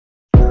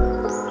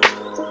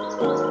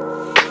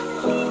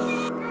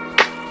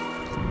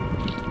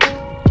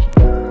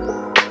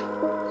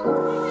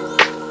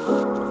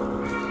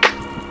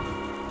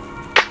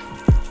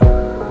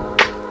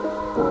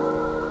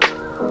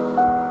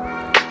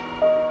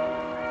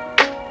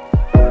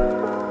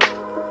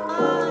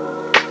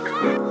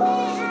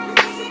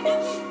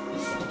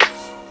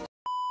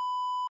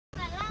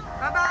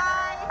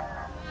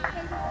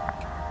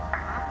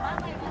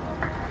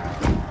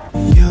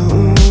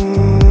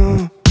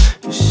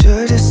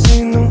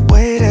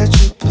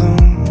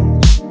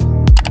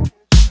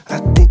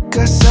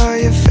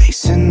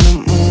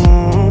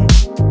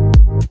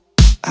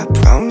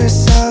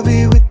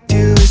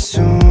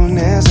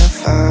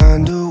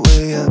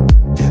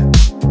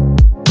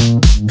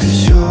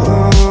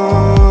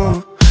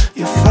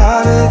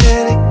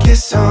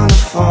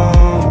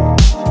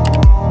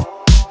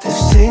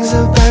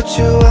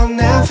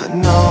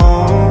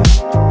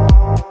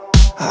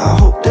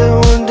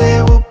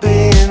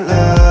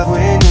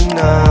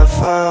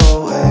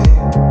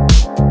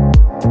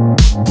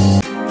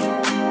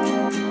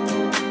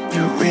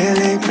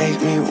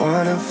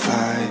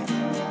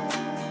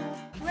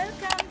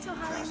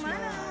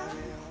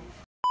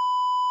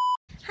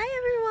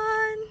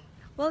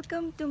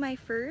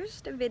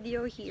first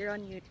video here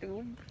on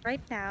YouTube.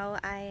 Right now,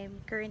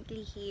 I'm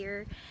currently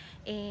here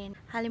in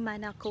HALE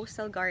MANNA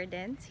Coastal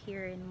Gardens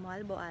here in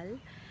Moalboal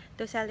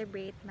to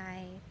celebrate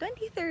my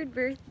 23rd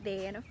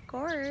birthday, and of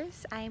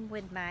course, I'm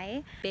with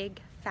my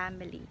big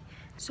family.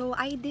 So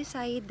I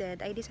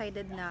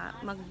decided na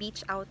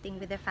mag-beach outing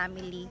with the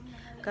family.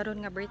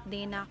 Karon nga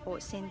birthday na ako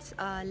since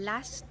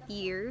last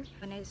year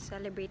when I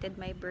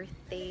celebrated my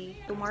birthday.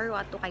 Tomorrow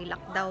ato kay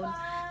lockdown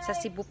sa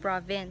Cebu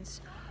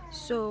province.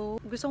 So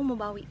gusto kong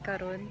mabawi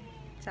karon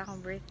sa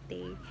akong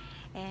birthday.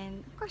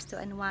 And of course to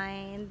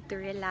unwind,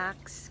 to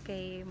relax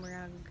kay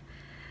murag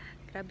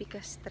grabe ka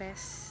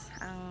stress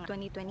ang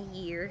 2020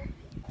 year.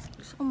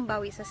 Gusto kong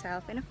mabawi sa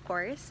self and of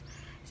course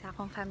sa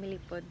akong family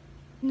pod.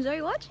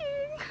 Enjoy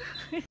watching!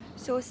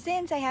 So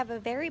since I have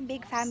a very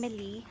big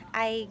family,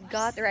 I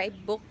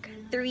booked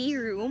 3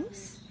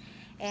 rooms.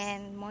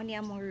 And mo ni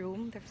among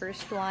room, the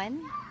first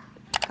one,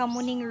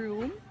 kamuning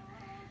room.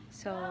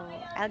 So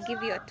I'll give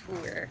you a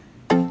tour.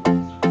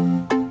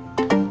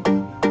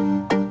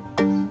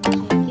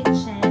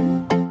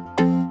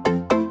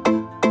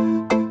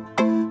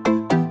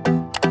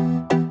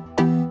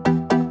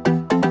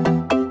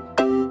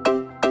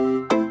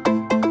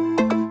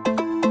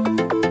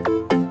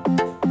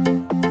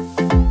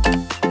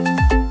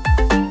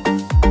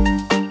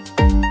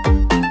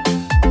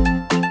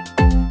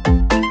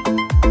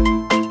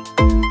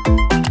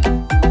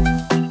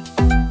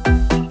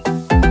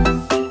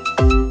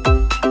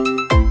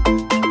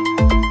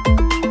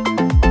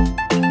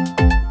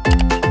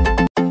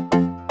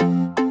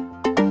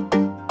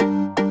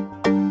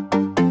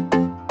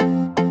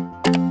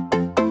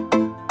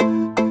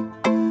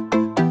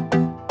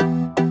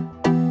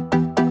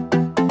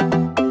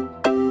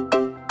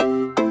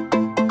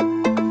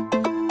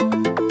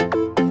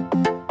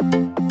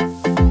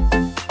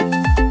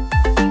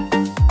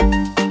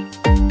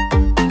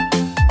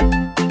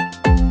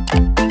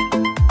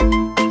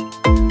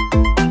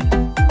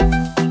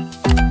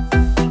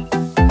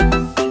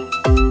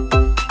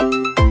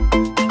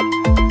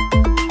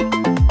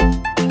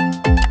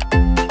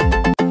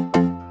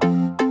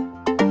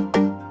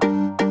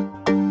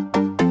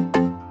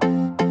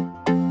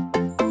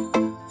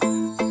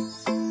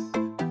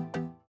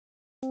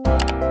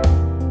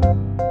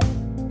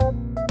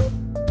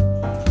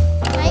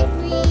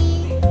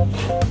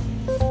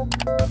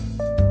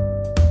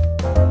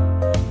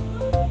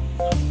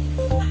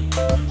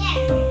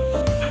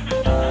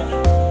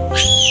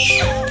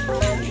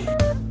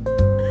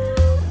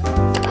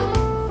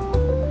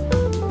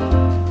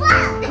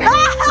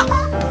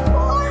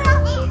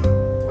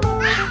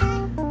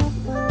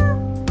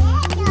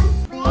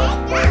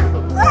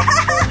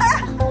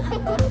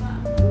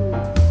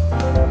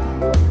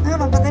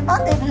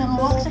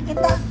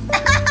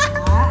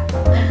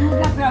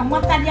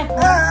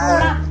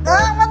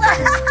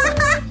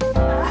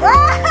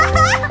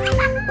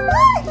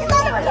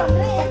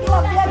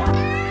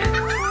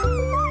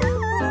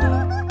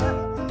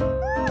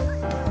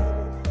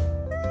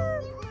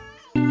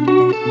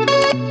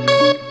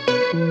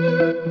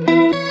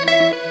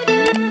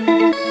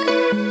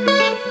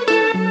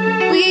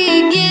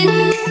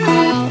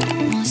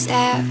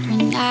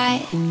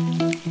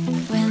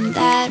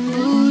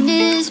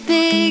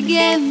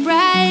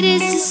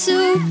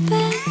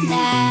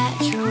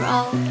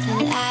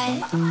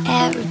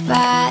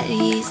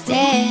 Everybody's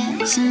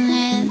dancing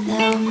in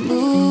the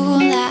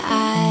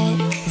moonlight,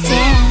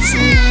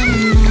 dancing in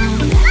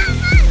the moonlight.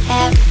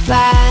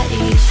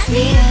 Everybody's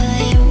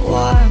feeling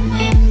warm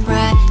and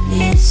bright.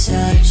 It's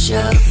such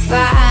a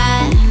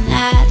fine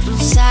natural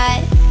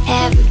sight.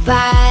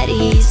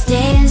 Everybody's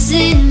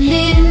dancing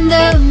in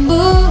the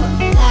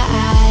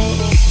moonlight,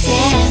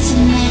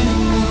 dancing in the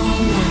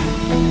moonlight.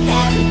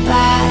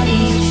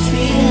 Everybody's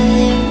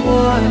feeling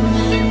warm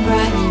and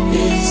bright.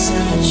 It's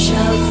such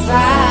a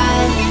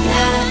fine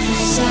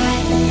natural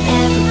sight.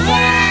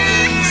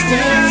 Everybody's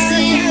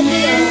dancing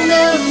in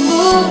the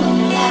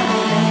moonlight.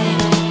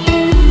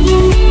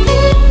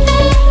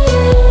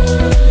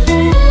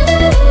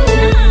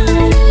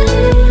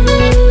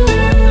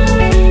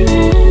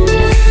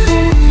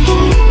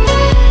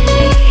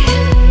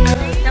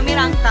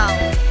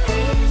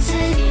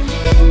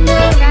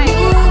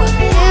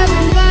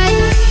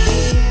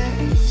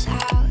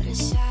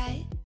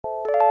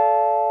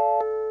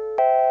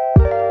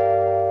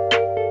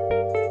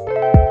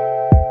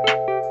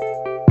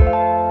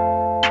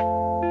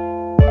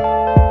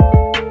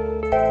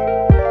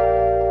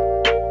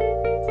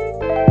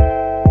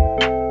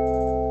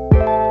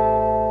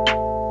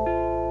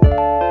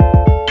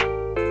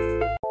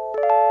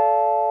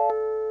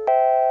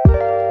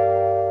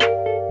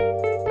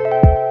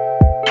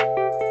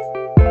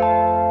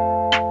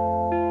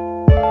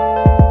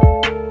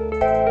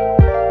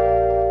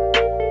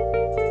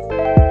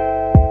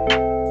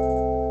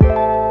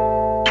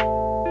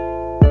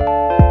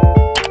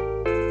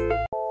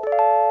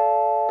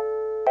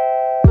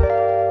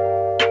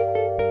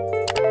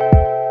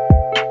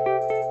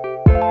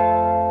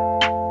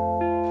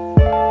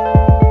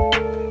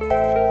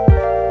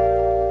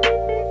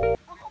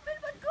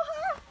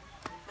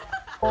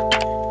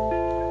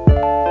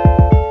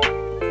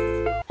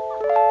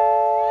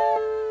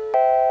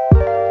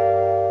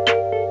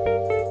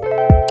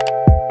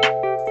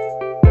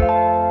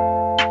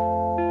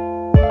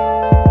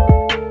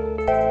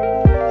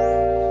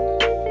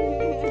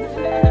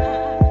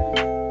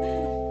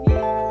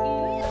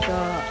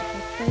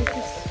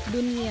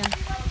 Dunia.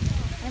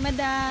 Hi,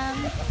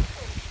 madam.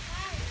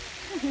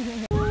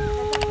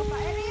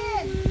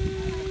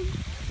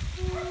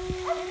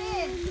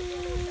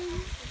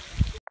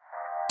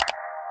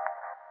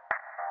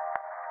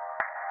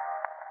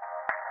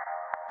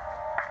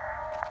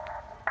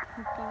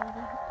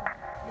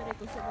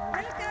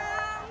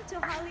 Welcome to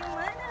HALE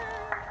MANNA.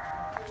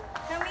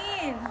 Come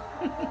in.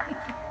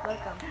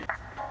 Welcome.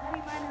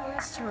 HALE MANNA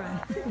restaurant.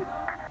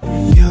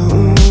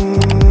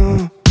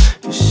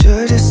 You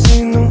should have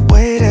seen the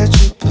way that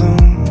you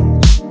bloom.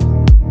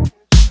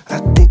 I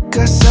think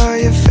I saw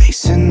your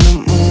face in the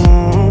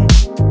moon.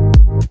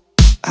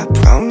 I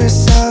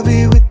promise I'll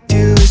be with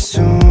you as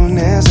soon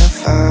as I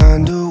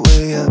find a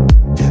way up.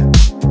 Yeah.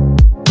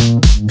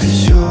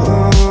 'Cause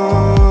you're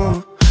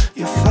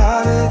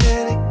farther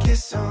than a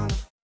kiss on the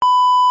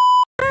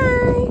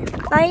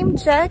Time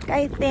check,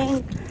 I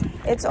think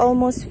it's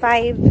almost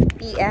 5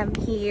 p.m.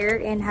 here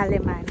in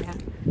HALE MANNA.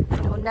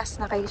 Unas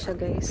na kayo siya,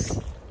 guys.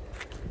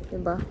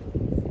 Diba?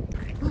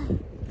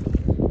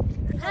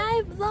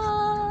 Hi,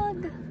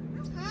 vlog!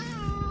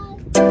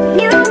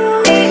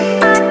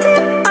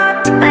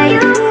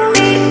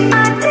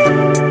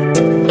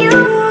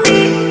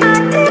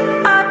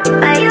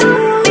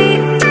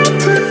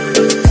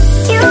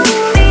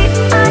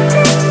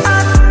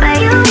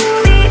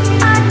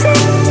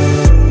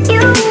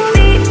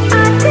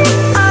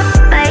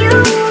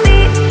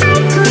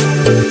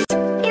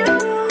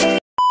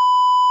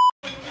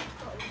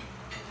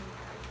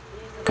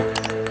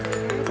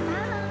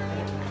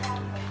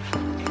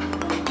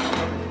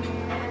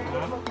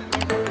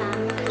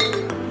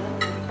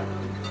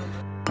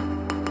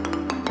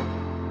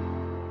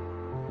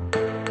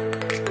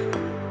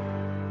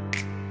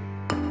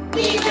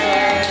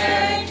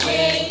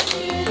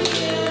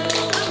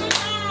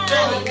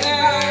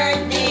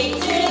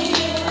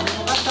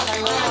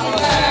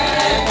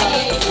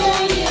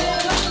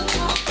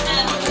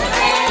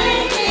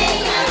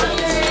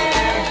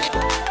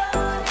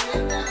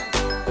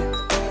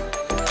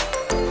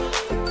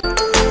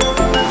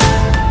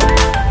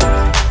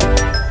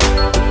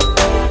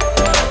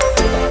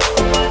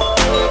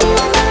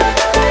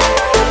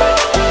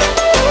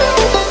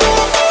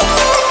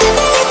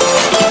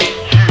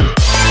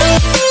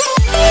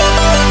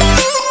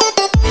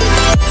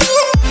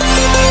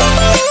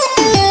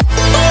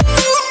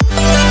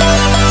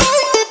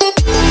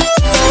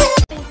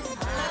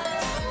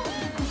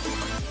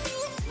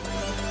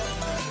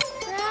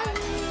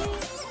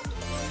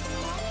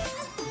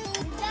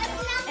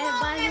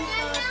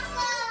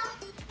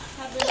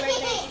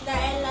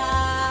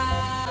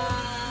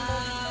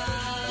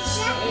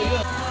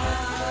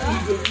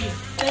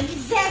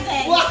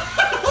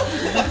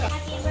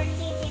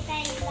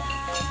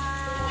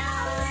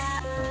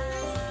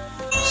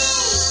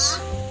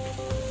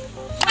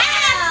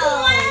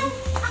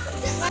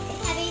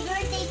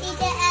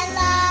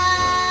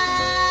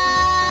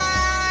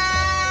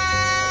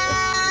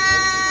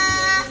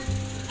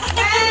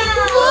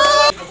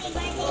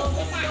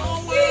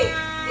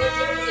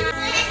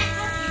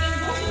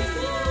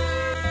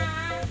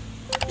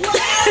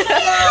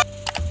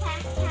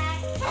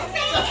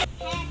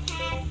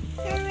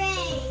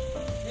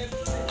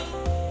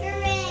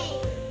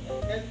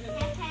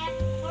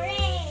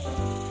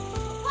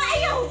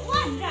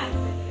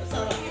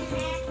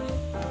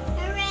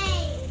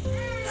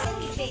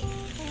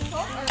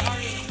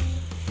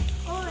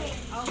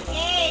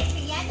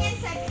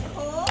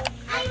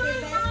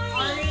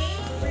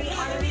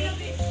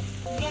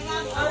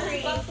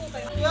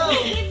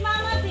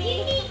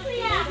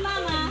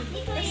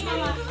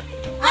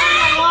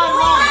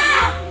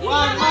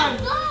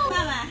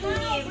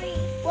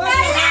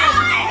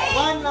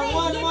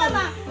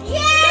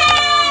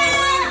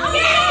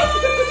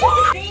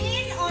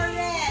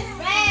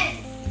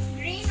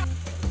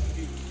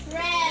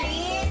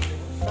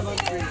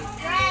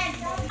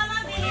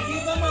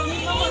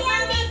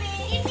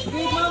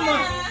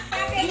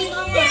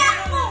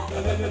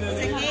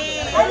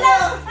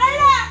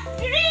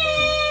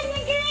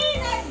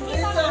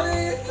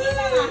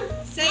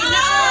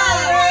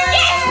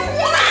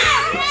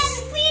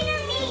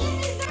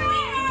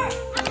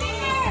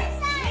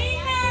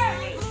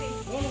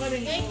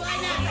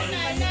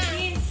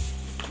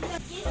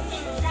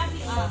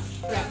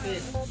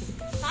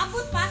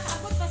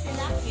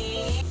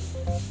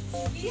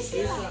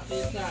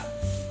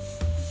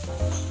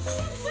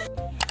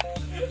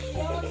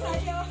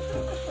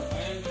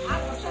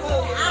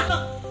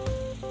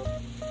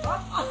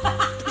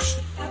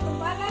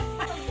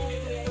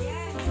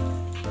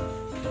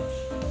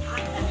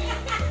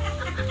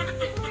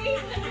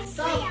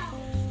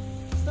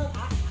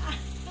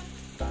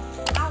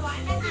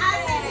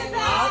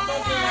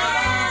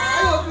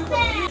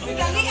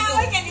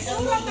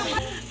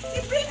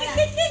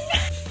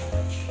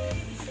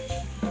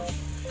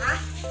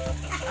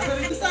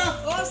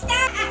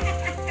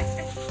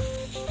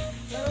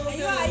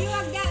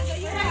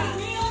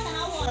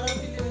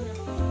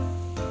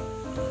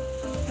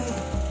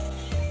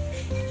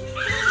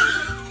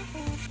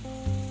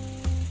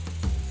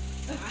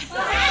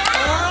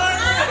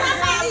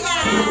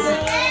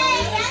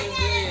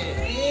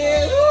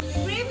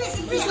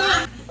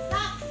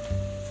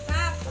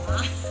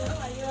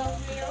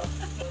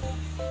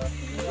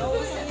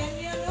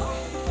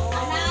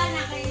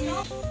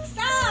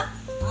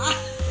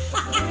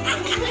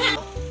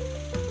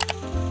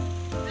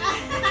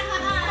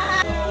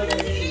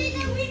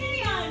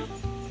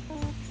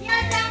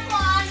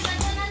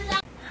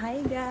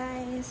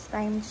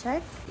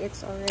 check.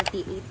 It's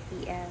already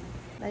 8 p.m.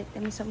 Balik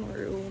kami sa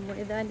room.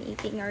 We're done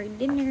eating our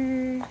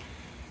dinner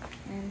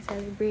and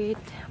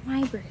celebrate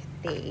my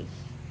birthday.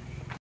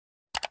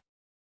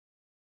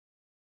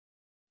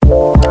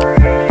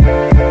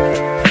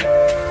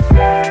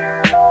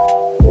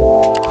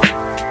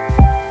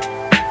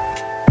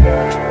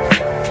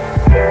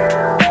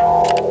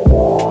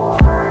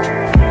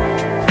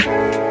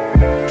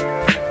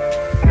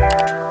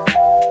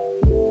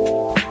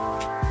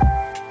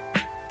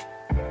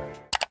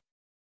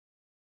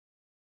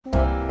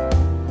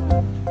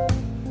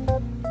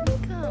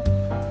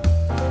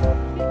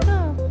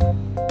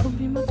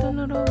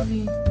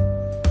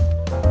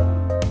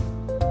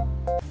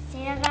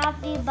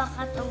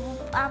 Baka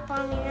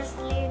apa nila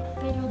sleep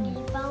pero di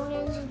pa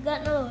ulit suga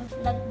no.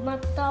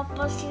 Nagmata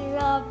pa si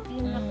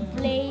Robby,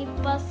 nag-play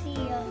pa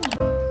siya.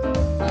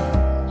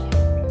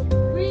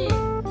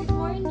 Good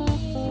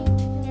morning!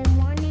 Good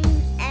morning,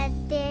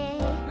 Ate.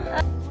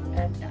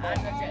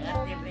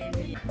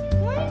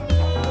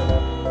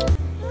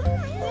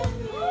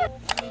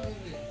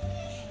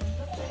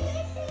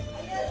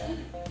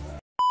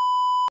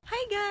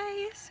 Hi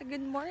guys!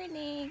 Good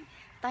morning!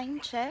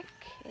 Time check.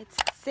 It's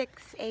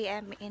 6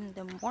 a.m. in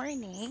the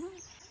morning.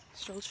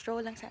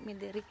 Stroll lang sa amin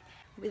diri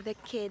with the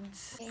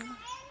kids.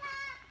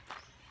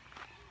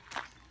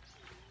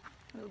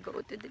 We'll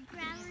go to the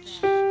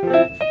beach.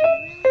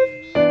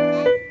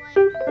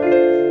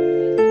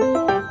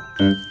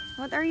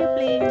 What are you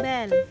playing,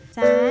 Belle?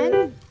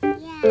 Sand?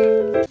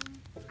 Yeah.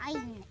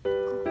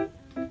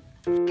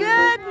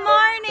 Good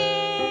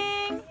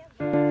morning!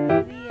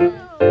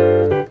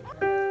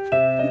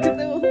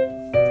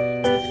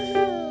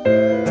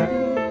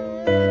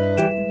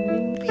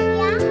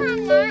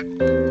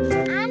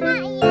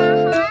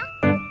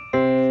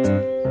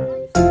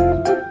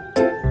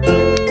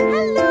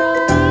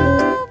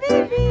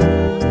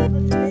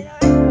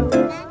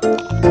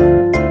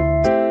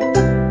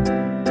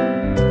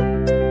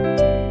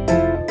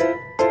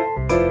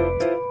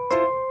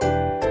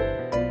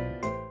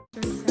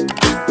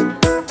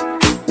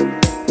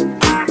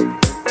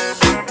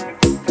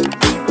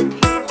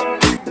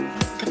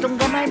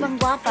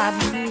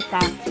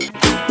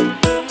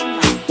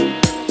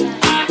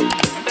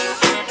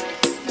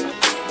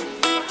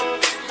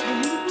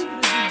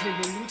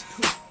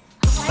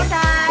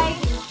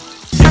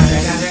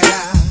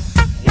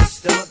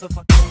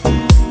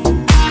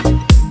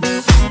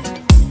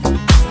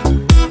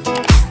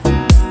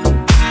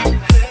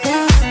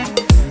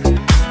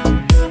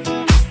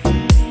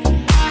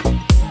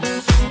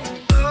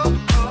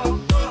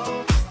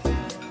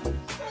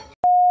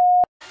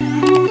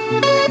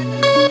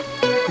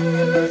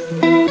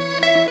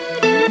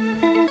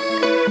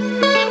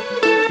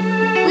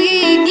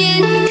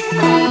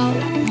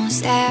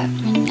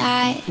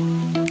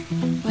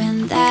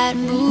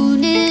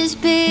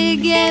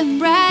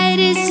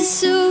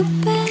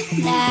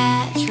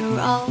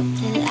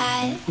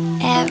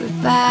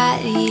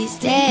 Everybody's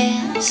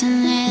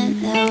dancing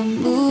in the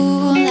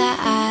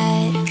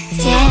moonlight,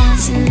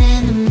 dancing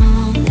in the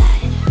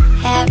moonlight.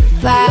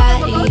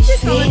 Everybody's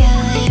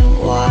feeling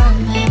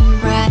warm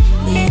and bright.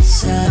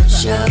 It's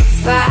such a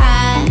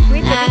fine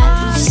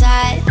night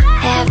sight.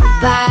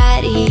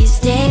 Everybody's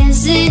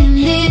dancing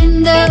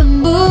in the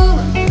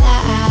moonlight,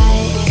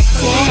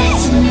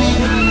 dancing in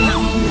the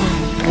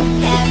moonlight.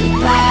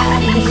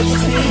 Everybody's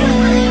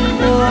feeling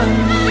warm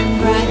and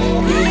bright.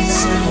 It's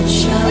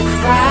such a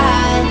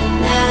fine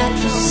night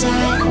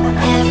sight.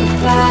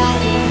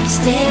 Everybody's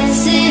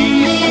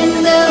dancing in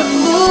the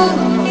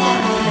moonlight.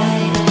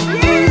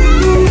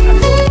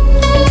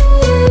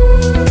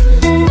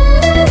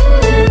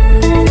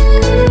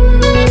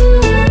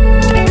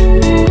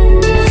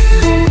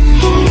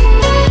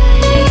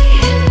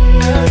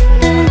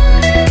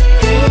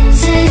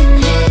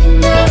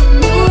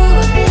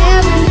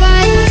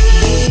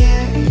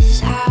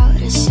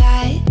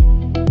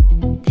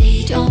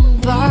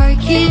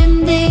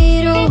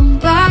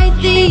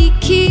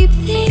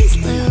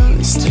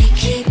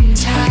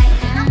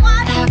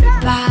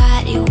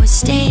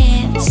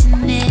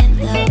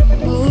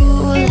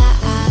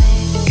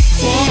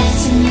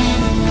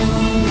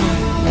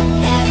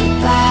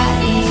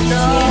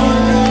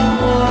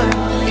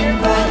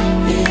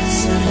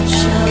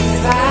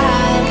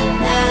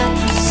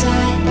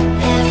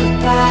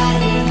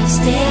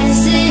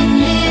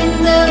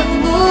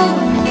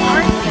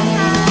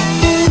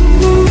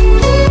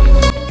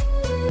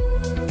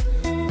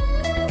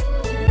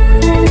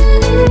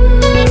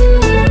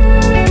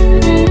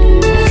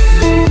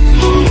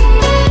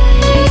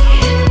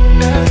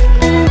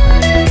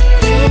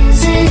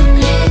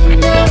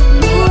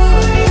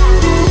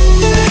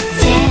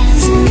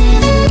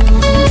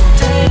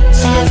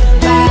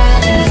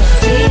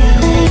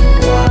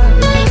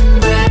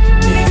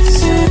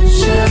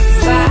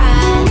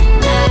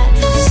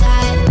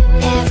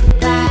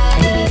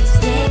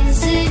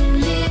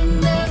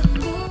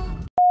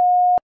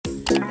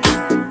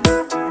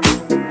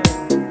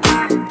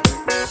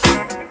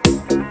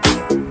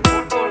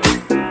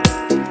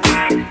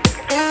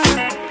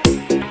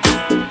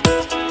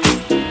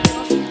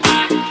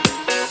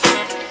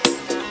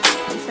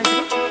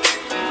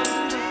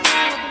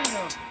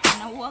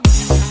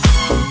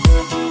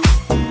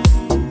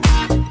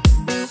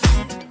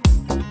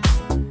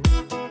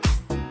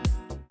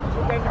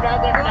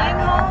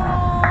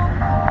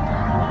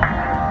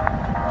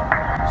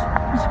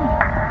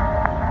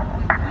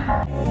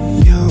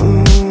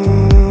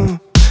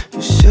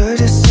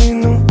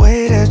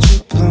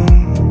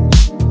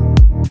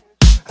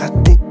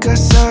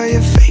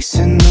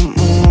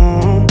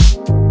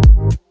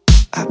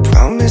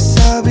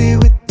 I'll be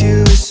with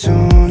you as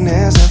soon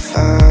as I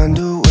find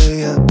a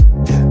way up,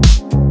 yeah.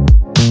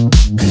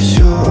 'Cause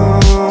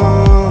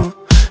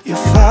you're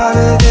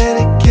farther than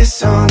a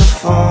kiss on the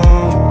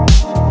phone.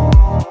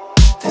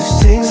 There's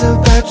things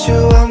about you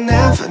I'll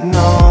never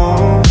know.